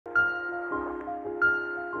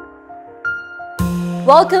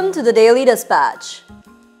Welcome to the Daily Dispatch.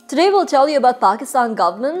 Today we'll tell you about Pakistan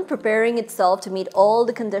government preparing itself to meet all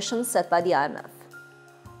the conditions set by the IMF.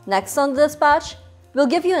 Next on the Dispatch, we'll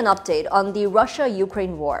give you an update on the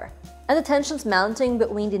Russia-Ukraine war and the tensions mounting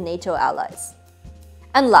between the NATO allies.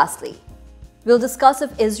 And lastly, we'll discuss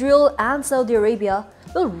if Israel and Saudi Arabia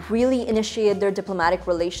will really initiate their diplomatic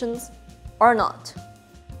relations or not.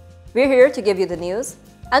 We're here to give you the news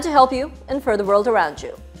and to help you infer the world around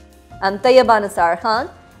you. I'm Tayyaba Nisar,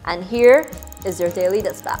 and here is your Daily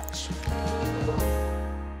Dispatch.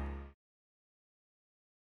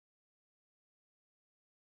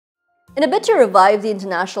 In a bid to revive the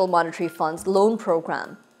International Monetary Fund's loan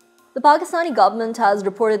program, the Pakistani government has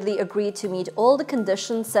reportedly agreed to meet all the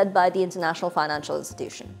conditions set by the International Financial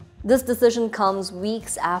Institution. This decision comes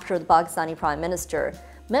weeks after the Pakistani Prime Minister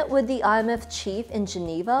met with the IMF chief in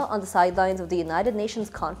Geneva on the sidelines of the United Nations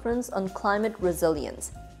Conference on Climate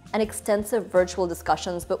Resilience and extensive virtual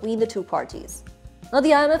discussions between the two parties. Now,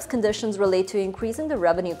 the IMF's conditions relate to increasing the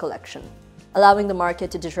revenue collection, allowing the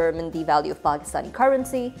market to determine the value of Pakistani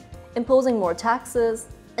currency, imposing more taxes,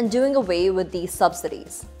 and doing away with the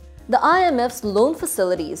subsidies. The IMF's loan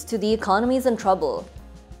facilities to the economies in trouble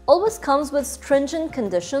always comes with stringent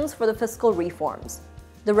conditions for the fiscal reforms,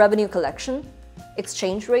 the revenue collection,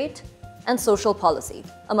 exchange rate, and social policy,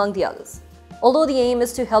 among the others. Although the aim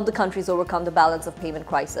is to help the countries overcome the balance of payment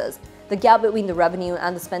crisis, the gap between the revenue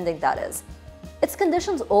and the spending that is, its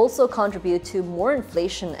conditions also contribute to more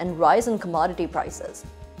inflation and rise in commodity prices,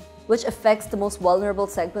 which affects the most vulnerable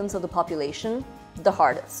segments of the population the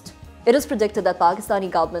hardest. It is predicted that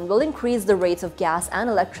Pakistani government will increase the rates of gas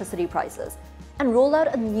and electricity prices and roll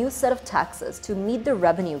out a new set of taxes to meet the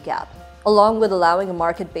revenue gap, along with allowing a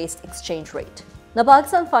market-based exchange rate. Now,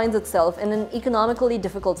 Pakistan finds itself in an economically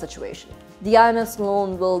difficult situation. The IMF's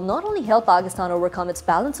loan will not only help Pakistan overcome its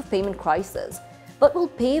balance of payment crisis, but will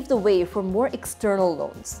pave the way for more external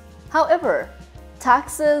loans. However,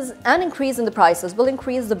 taxes and increase in the prices will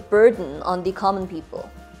increase the burden on the common people,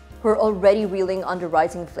 who are already reeling under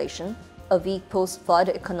rising inflation, a weak post-flood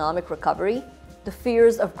economic recovery, the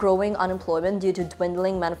fears of growing unemployment due to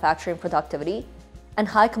dwindling manufacturing productivity, and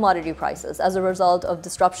high commodity prices as a result of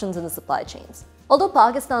disruptions in the supply chains. Although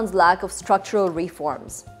Pakistan's lack of structural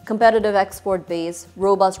reforms, competitive export base,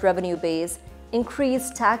 robust revenue base,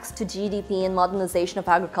 increased tax to GDP and modernization of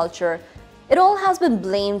agriculture, it all has been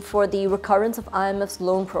blamed for the recurrence of IMF's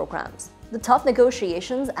loan programs. The tough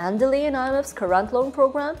negotiations and delay in IMF's current loan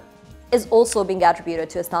program is also being attributed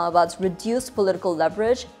to Islamabad's reduced political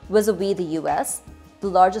leverage vis-a-vis the US, the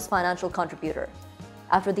largest financial contributor,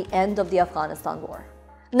 after the end of the Afghanistan war.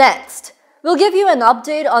 Next, we'll give you an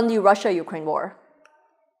update on the Russia-Ukraine war.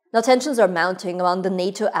 Now, tensions are mounting among the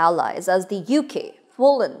NATO allies as the UK,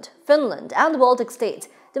 Poland, Finland, and the Baltic states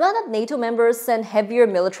demand that NATO members send heavier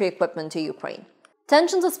military equipment to Ukraine.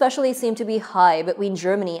 Tensions especially seem to be high between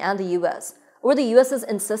Germany and the US, over the US's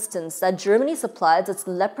insistence that Germany supplies its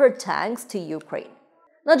Leopard tanks to Ukraine.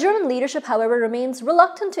 Now, German leadership, however, remains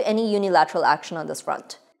reluctant to any unilateral action on this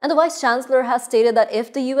front. And the Vice Chancellor has stated that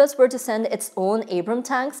if the US were to send its own Abrams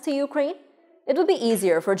tanks to Ukraine, it would be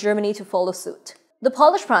easier for Germany to follow suit. The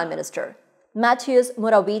Polish Prime Minister, Mateusz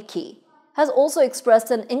Morawiecki, has also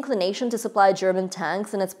expressed an inclination to supply German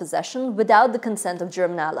tanks in its possession without the consent of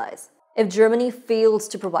German allies, if Germany fails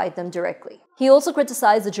to provide them directly. He also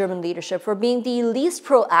criticized the German leadership for being the least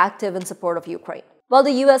proactive in support of Ukraine. While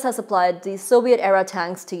the US has supplied the Soviet-era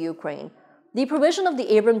tanks to Ukraine, the provision of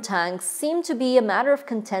the Abrams tanks seemed to be a matter of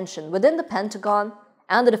contention within the Pentagon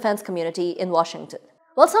and the defense community in Washington.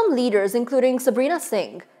 While some leaders, including Sabrina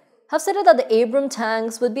Singh, have stated that the Abrams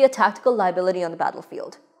tanks would be a tactical liability on the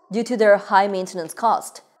battlefield due to their high maintenance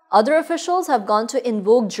cost, other officials have gone to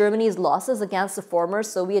invoke Germany's losses against the former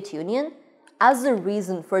Soviet Union as the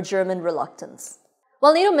reason for German reluctance.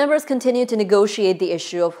 While NATO members continue to negotiate the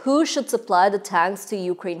issue of who should supply the tanks to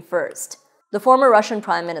Ukraine first, the former Russian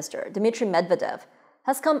Prime Minister, Dmitry Medvedev,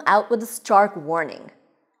 has come out with a stark warning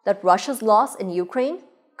that Russia's loss in Ukraine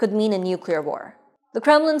could mean a nuclear war. The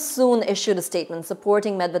Kremlin soon issued a statement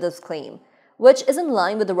supporting Medvedev's claim, which is in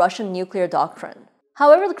line with the Russian nuclear doctrine.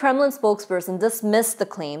 However, the Kremlin spokesperson dismissed the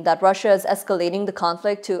claim that Russia is escalating the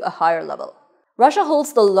conflict to a higher level. Russia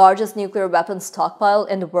holds the largest nuclear weapons stockpile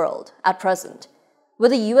in the world at present,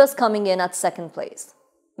 with the US coming in at second place,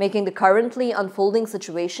 making the currently unfolding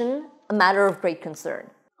situation a matter of great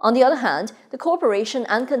concern. On the other hand, the cooperation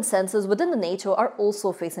and consensus within the NATO are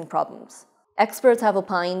also facing problems. Experts have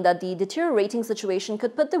opined that the deteriorating situation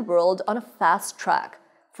could put the world on a fast track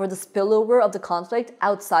for the spillover of the conflict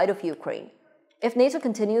outside of Ukraine, if NATO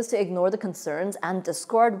continues to ignore the concerns and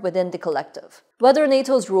discord within the collective. Whether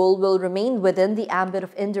NATO's role will remain within the ambit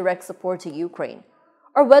of indirect support to Ukraine,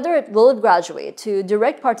 or whether it will graduate to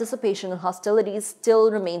direct participation in hostilities still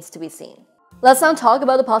remains to be seen. Let's now talk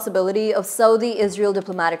about the possibility of Saudi-Israel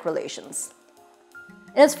diplomatic relations.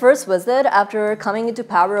 In its first visit after coming into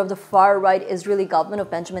power of the far-right Israeli government of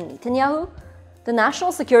Benjamin Netanyahu, the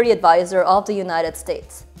National Security Advisor of the United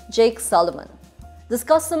States, Jake Sullivan,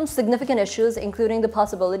 discussed some significant issues including the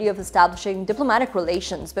possibility of establishing diplomatic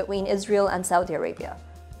relations between Israel and Saudi Arabia.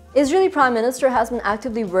 Israeli Prime Minister has been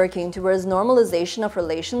actively working towards normalization of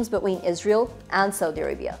relations between Israel and Saudi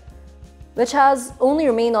Arabia, which has only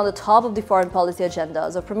remained on the top of the foreign policy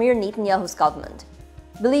agendas of Premier Netanyahu's government,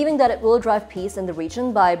 believing that it will drive peace in the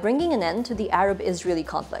region by bringing an end to the Arab-Israeli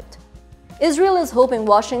conflict. Israel is hoping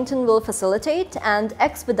Washington will facilitate and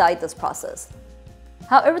expedite this process.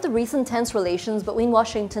 However, the recent tense relations between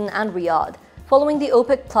Washington and Riyadh, following the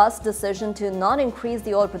OPEC Plus decision to not increase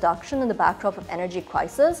the oil production in the backdrop of energy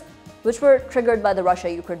crisis, which were triggered by the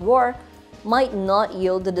Russia-Ukraine war, might not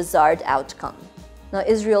yield the desired outcome. Now,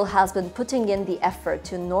 Israel has been putting in the effort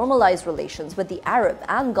to normalize relations with the Arab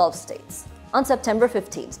and Gulf states. On September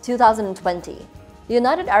 15, 2020, the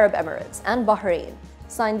United Arab Emirates and Bahrain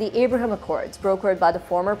signed the Abraham Accords brokered by the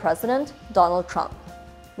former president, Donald Trump,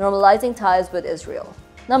 normalizing ties with Israel.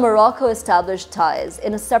 Now, Morocco established ties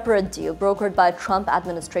in a separate deal brokered by the Trump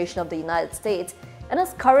administration of the United States and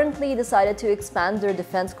has currently decided to expand their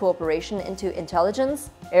defense cooperation into intelligence,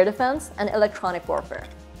 air defense, and electronic warfare.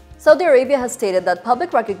 Saudi Arabia has stated that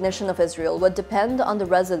public recognition of Israel would depend on the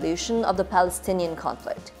resolution of the Palestinian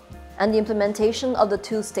conflict and the implementation of the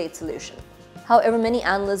two-state solution. However, many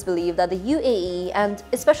analysts believe that the UAE and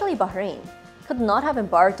especially Bahrain could not have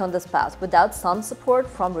embarked on this path without some support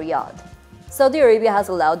from Riyadh. Saudi Arabia has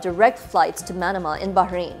allowed direct flights to Manama in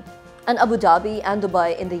Bahrain and Abu Dhabi and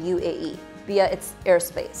Dubai in the UAE via its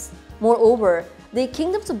airspace. Moreover, the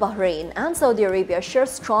kingdoms of Bahrain and Saudi Arabia share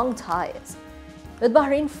strong ties, with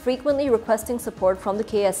Bahrain frequently requesting support from the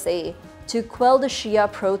KSA to quell the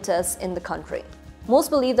Shia protests in the country. Most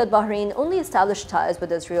believe that Bahrain only established ties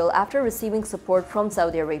with Israel after receiving support from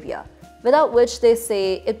Saudi Arabia, without which they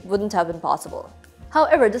say it wouldn't have been possible.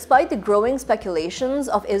 However, despite the growing speculations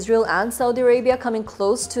of Israel and Saudi Arabia coming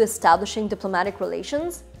close to establishing diplomatic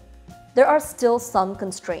relations, there are still some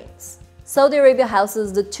constraints. Saudi Arabia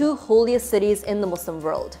houses the two holiest cities in the Muslim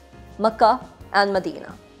world, Mecca and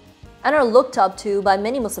Medina, and are looked up to by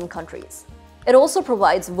many Muslim countries. It also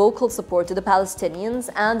provides vocal support to the Palestinians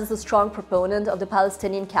and is a strong proponent of the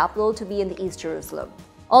Palestinian capital to be in the East Jerusalem.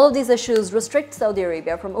 All of these issues restrict Saudi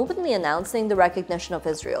Arabia from openly announcing the recognition of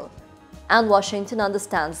Israel, and Washington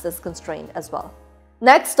understands this constraint as well.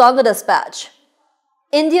 Next on the dispatch,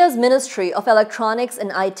 India's Ministry of Electronics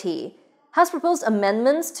and IT has proposed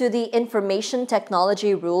amendments to the Information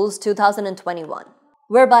Technology Rules 2021,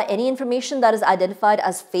 whereby any information that is identified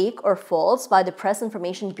as fake or false by the Press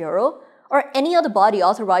Information Bureau or any other body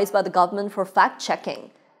authorized by the government for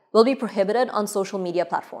fact-checking will be prohibited on social media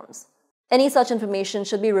platforms. Any such information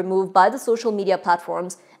should be removed by the social media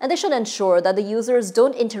platforms, and they should ensure that the users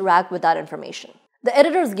don't interact with that information. The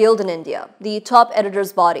Editors Guild in India, the top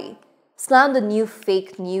editors body, slammed the new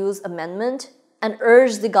fake news amendment and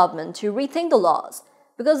urged the government to rethink the laws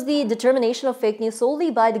because the determination of fake news solely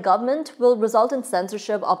by the government will result in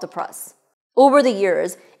censorship of the press. Over the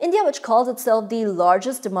years, India, which calls itself the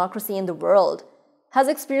largest democracy in the world, has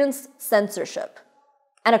experienced censorship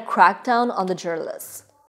and a crackdown on the journalists.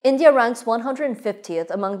 India ranks 150th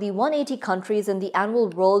among the 180 countries in the annual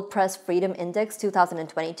World Press Freedom Index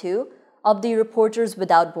 2022 of the Reporters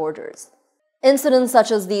Without Borders. Incidents such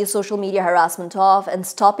as the social media harassment of and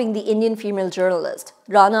stopping the Indian female journalist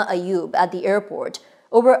Rana Ayub at the airport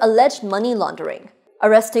over alleged money laundering,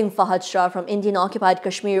 arresting Fahad Shah from Indian-occupied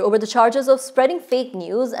Kashmir over the charges of spreading fake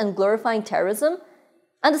news and glorifying terrorism,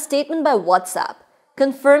 and the statement by WhatsApp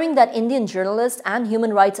confirming that Indian journalists and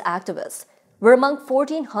human rights activists were among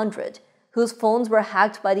 1,400 whose phones were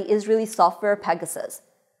hacked by the Israeli software Pegasus,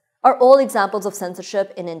 are all examples of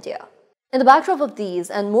censorship in India. In the backdrop of these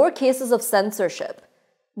and more cases of censorship,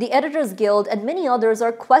 the Editors Guild and many others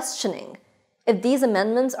are questioning if these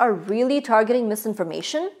amendments are really targeting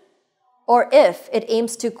misinformation or if it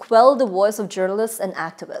aims to quell the voice of journalists and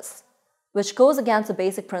activists, which goes against the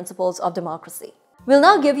basic principles of democracy. We'll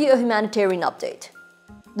now give you a humanitarian update.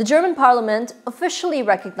 The German parliament officially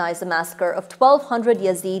recognized the massacre of 1,200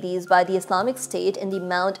 Yazidis by the Islamic State in the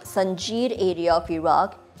Mount Sajid area of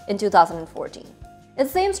Iraq in 2014. In the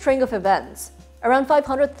same string of events, around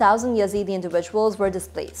 500,000 Yazidi individuals were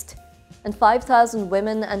displaced, and 5,000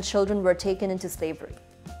 women and children were taken into slavery.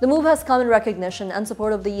 The move has come in recognition and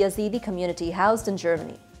support of the Yazidi community housed in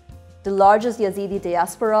Germany, the largest Yazidi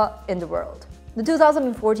diaspora in the world. The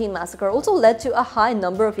 2014 massacre also led to a high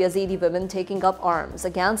number of Yazidi women taking up arms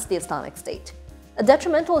against the Islamic State, a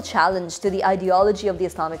detrimental challenge to the ideology of the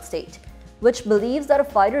Islamic State, which believes that a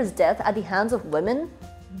fighter's death at the hands of women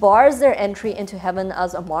bars their entry into heaven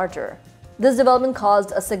as a martyr. This development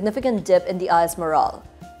caused a significant dip in the IS morale,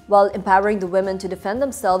 while empowering the women to defend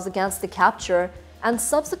themselves against the capture and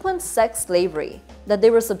subsequent sex slavery that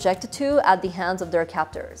they were subjected to at the hands of their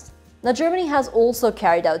captors. Now, Germany has also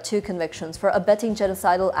carried out 2 convictions for abetting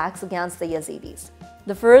genocidal acts against the Yazidis.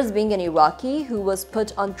 The first being an Iraqi who was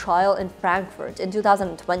put on trial in Frankfurt in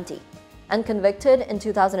 2020 and convicted in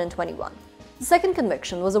 2021. The second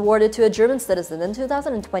conviction was awarded to a German citizen in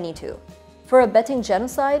 2022 for abetting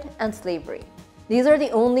genocide and slavery. These are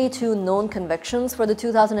the only 2 known convictions for the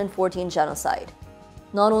 2014 genocide,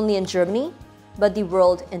 not only in Germany, but the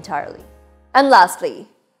world entirely. And lastly,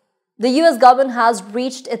 the US government has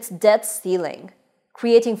reached its debt ceiling,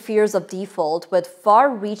 creating fears of default with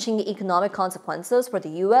far-reaching economic consequences for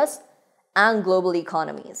the US and global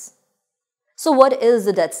economies. So what is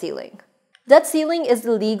the debt ceiling? Debt ceiling is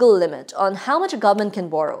the legal limit on how much a government can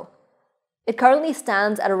borrow. It currently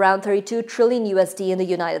stands at around 32 trillion USD in the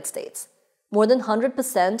United States, more than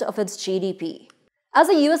 100% of its GDP. As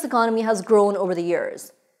the US economy has grown over the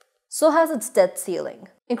years, so has its debt ceiling,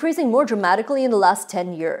 increasing more dramatically in the last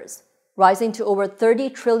 10 years, rising to over 30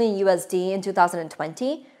 trillion USD in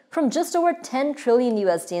 2020 from just over 10 trillion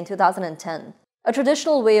USD in 2010. A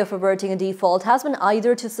traditional way of averting a default has been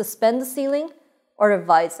either to suspend the ceiling or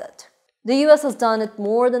revise it. The US has done it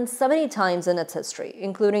more than 70 times in its history,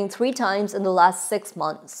 including 3 times in the last 6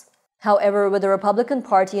 months. However, with the Republican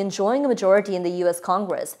Party enjoying a majority in the US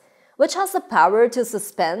Congress, which has the power to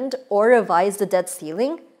suspend or revise the debt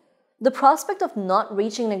ceiling, the prospect of not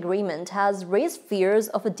reaching an agreement has raised fears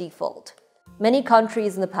of a default. Many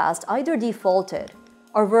countries in the past either defaulted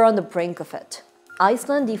or were on the brink of it.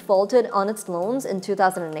 Iceland defaulted on its loans in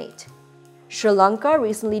 2008. Sri Lanka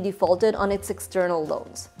recently defaulted on its external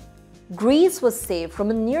loans. Greece was saved from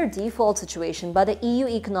a near default situation by the EU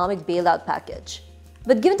economic bailout package.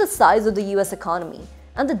 But given the size of the US economy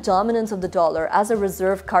and the dominance of the dollar as a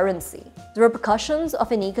reserve currency, the repercussions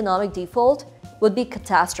of an economic default would be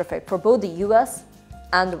catastrophic for both the US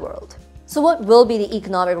and the world. So what will be the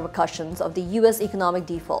economic repercussions of the US economic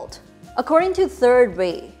default? According to Third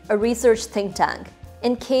Way, a research think tank,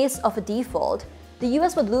 in case of a default, the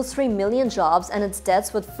US would lose 3 million jobs and its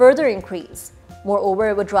debts would further increase. Moreover,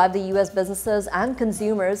 it would drive the US businesses and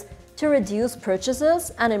consumers to reduce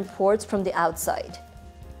purchases and imports from the outside,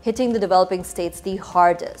 hitting the developing states the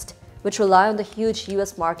hardest, which rely on the huge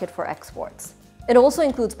US market for exports. It also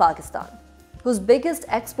includes Pakistan, whose biggest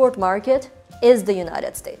export market is the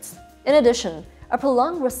United States. In addition, a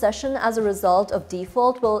prolonged recession as a result of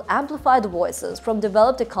default will amplify the voices from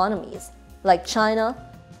developed economies like China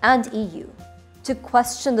and EU to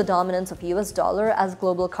question the dominance of US dollar as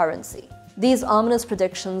global currency. These ominous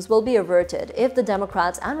predictions will be averted if the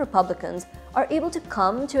Democrats and Republicans are able to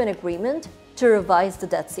come to an agreement to revise the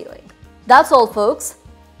debt ceiling. That's all, folks.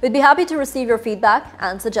 We'd be happy to receive your feedback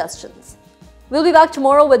and suggestions. We'll be back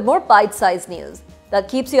tomorrow with more bite-sized news that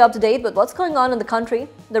keeps you up to date with what's going on in the country,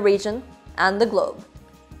 the region, and the globe.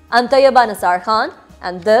 I'm Tayyaba Nisar Khan,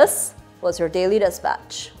 and this was your Daily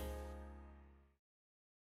Dispatch.